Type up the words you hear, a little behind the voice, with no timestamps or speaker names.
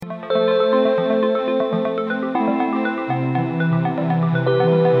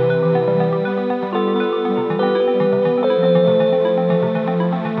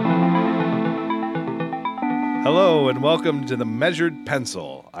welcome to the Measured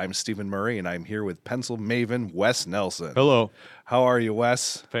Pencil. I'm Stephen Murray, and I'm here with pencil maven Wes Nelson. Hello. How are you,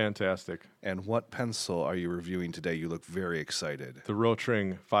 Wes? Fantastic. And what pencil are you reviewing today? You look very excited. The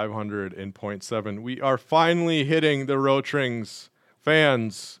r0tring 500 in .7. We are finally hitting the r0trings.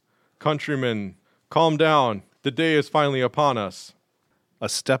 Fans, countrymen, calm down. The day is finally upon us. A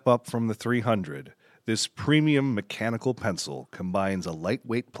step up from the 300, this premium mechanical pencil combines a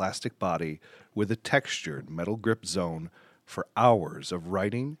lightweight plastic body with a textured metal grip zone for hours of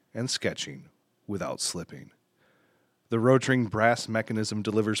writing and sketching without slipping. The r0tring brass mechanism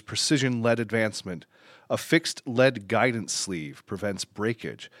delivers precision lead advancement. A fixed lead guidance sleeve prevents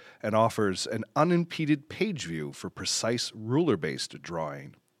breakage and offers an unimpeded page view for precise ruler-based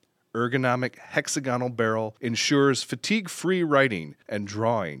drawing. Ergonomic hexagonal barrel ensures fatigue-free writing and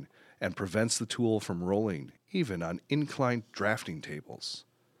drawing and prevents the tool from rolling, even on inclined drafting tables.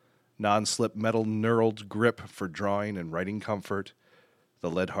 Non-slip metal knurled grip for drawing and writing comfort.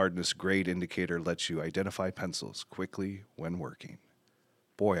 The lead hardness grade indicator lets you identify pencils quickly when working.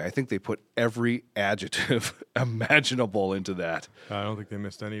 Boy, I think they put every adjective imaginable into that. I don't think they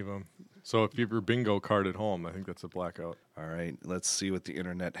missed any of them. So if you have your bingo card at home, I think that's a blackout. All right, let's see what the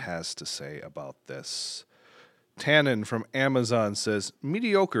internet has to say about this. Tannen from Amazon says,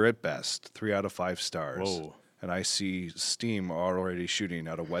 mediocre at best, 3 out of 5 stars. Whoa. And I see steam already shooting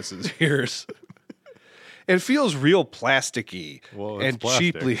out of Wes's ears. It feels real plasticky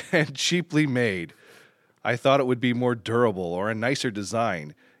cheaply made. I thought it would be more durable or a nicer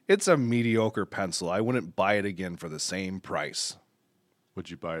design. It's a mediocre pencil. I wouldn't buy it again for the same price. Would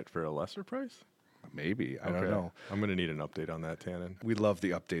you buy it for a lesser price? Maybe. I don't know. I'm going to need an update on that, Tannen. We love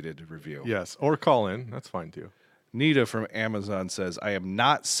the updated review. Yes, or call in. That's fine, too. Nita from Amazon says, I am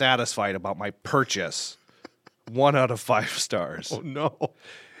not satisfied about my purchase. 1 out of 5 stars. Oh, no.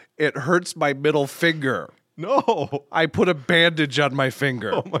 It hurts my middle finger. No. I put a bandage on my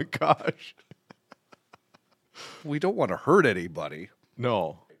finger. Oh, my gosh. We don't want to hurt anybody.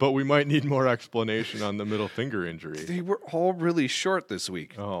 No, but we might need more explanation on the middle finger injury. They were all really short this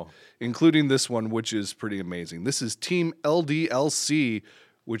week. Oh. Including this one, which is pretty amazing. This is Team LDLC,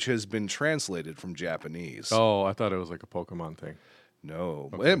 which has been translated from Japanese. Oh, I thought it was like a Pokemon thing. No,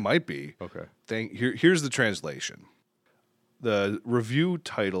 Okay. It might be. Okay. Here's the translation. The review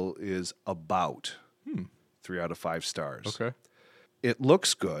title is About. 3 out of 5 stars. Okay. It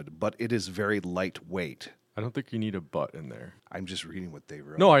looks good, but it is very lightweight. I don't think you need a butt in there. I'm just reading what they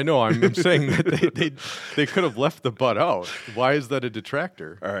wrote. No, I know. I'm saying that they could have left the butt out. Why is that a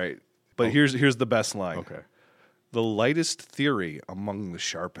detractor? All right. But here's the best line. Okay. The lightest theory among the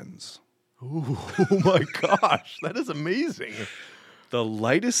sharpens. Ooh, oh my gosh. That is amazing. The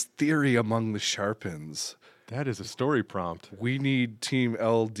lightest theory among the sharpens. That is a story prompt. We need Team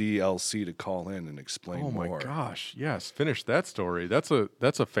LDLC to call in and explain more. Oh my gosh. Yes, finish that story. That's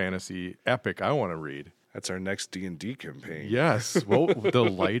a fantasy epic I want to read. That's our next D&D campaign. Yes. Well, the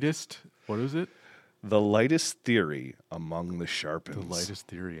lightest, what is it? The lightest theory among the sharpens. The lightest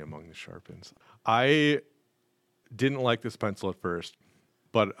theory among the sharpens. I didn't like this pencil at first,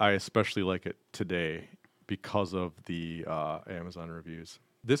 but I especially like it today because of the Amazon reviews.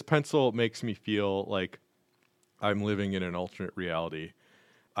 This pencil makes me feel like I'm living in an alternate reality.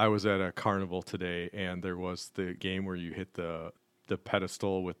 I was at a carnival today, and there was the game where you hit the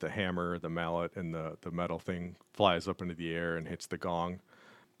pedestal with the hammer, the mallet, and the metal thing flies up into the air and hits the gong.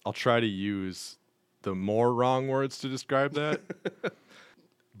 I'll try to use the more wrong words to describe that.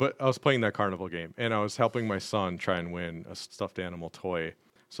 But I was playing that carnival game, and I was helping my son try and win a stuffed animal toy.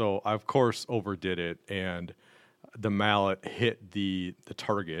 So I, of course, overdid it, and the mallet hit the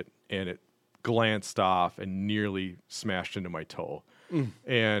target, and it glanced off and nearly smashed into my toe.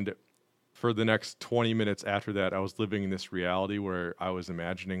 And for the next 20 minutes after that, I was living in this reality where I was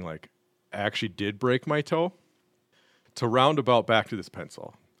imagining, like, I actually did break my toe. To roundabout back to this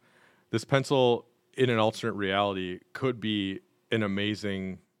pencil in an alternate reality could be an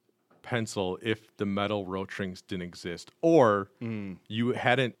amazing pencil if the metal r0trings didn't exist, or you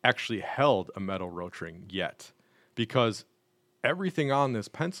hadn't actually held a metal r0tring yet, because everything on this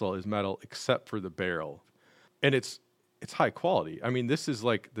pencil is metal except for the barrel, and it's high quality. I mean, this is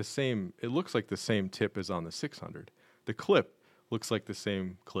like the same. It looks like the same tip as on the 600. The clip looks like the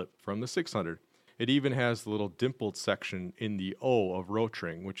same clip from the 600. It even has the little dimpled section in the O of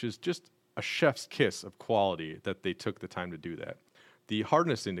r0tring, which is just a chef's kiss of quality that they took the time to do that. The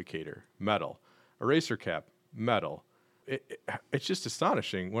hardness indicator, metal. Eraser cap, metal. It's just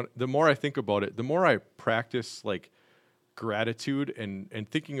astonishing. The more I think about it, the more I practice like gratitude and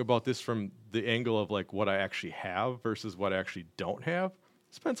thinking about this from the angle of like what I actually have versus what I actually don't have.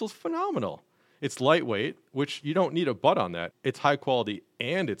 This pencil's phenomenal. It's lightweight, which you don't need a butt on that. It's high quality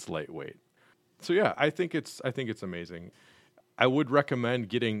and it's lightweight. So yeah, I think it's amazing. I would recommend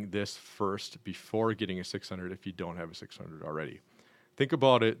getting this first before getting a 600 if you don't have a 600 already. Think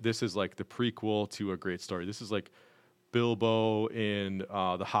about it. This is like the prequel to a great story. This is like Bilbo in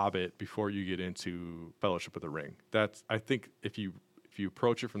The Hobbit before you get into Fellowship of the Ring. I think if you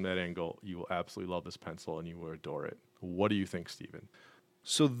approach it from that angle, you will absolutely love this pencil and you will adore it. What do you think, Steven?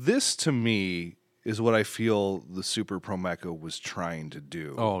 So this, to me, is what I feel the Super Pro Mecha was trying to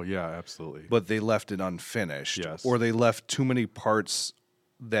do. Oh, yeah, absolutely. But they left it unfinished. Yes. Or they left too many parts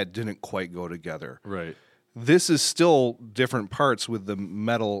that didn't quite go together. Right. This is still different parts with the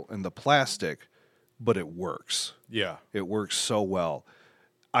metal and the plastic, but it works. Yeah. It works so well.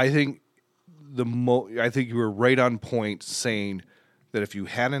 I think I think you were right on point saying that if you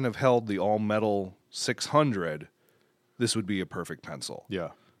hadn't have held the all-metal 600, this would be a perfect pencil. Yeah.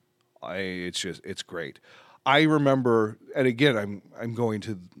 It's great. I remember, and again, I'm going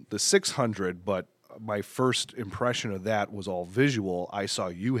to the 600, but my first impression of that was all visual. I saw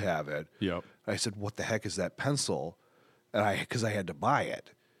you have it. Yep. I said, "What the heck is that pencil?" And because I had to buy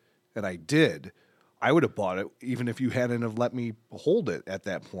it, and I did. I would have bought it even if you hadn't have let me hold it at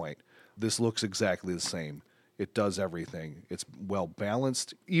that point. This looks exactly the same. It does everything. It's well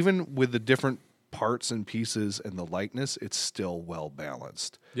balanced, even with the different parts and pieces and the lightness. It's still well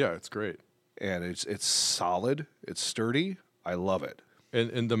balanced. Yeah, it's great. And it's solid. It's sturdy. I love it.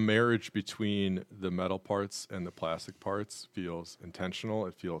 And the marriage between the metal parts and the plastic parts feels intentional.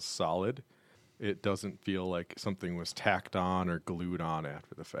 It feels solid. It doesn't feel like something was tacked on or glued on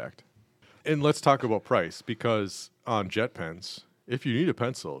after the fact. And let's talk about price, because on jet pens, if you need a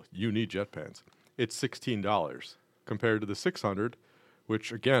pencil, you need jet pens. It's $16 compared to the 600,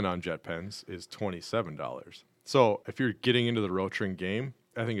 which again on jet pens is $27. So if you're getting into the r0tring game,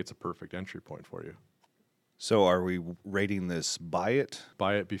 I think it's a perfect entry point for you. So are we rating this buy it?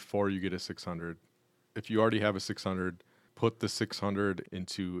 Buy it before you get a 600. If you already have a 600, put the 600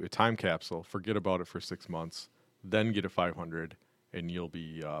 into a time capsule, forget about it for 6 months, then get a 500, and you'll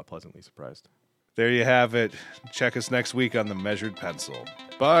be pleasantly surprised. There you have it. Check us next week on the Measured Pencil.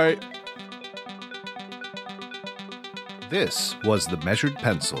 Bye. This was the Measured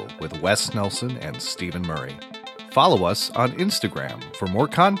Pencil with Wes Nelson and Stephen Murray. Follow us on Instagram for more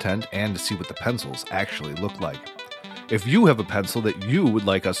content and to see what the pencils actually look like. If you have a pencil that you would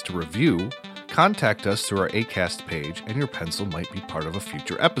like us to review, contact us through our Acast page and your pencil might be part of a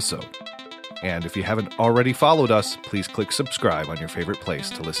future episode. And if you haven't already followed us, please click subscribe on your favorite place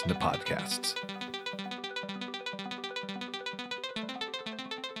to listen to podcasts.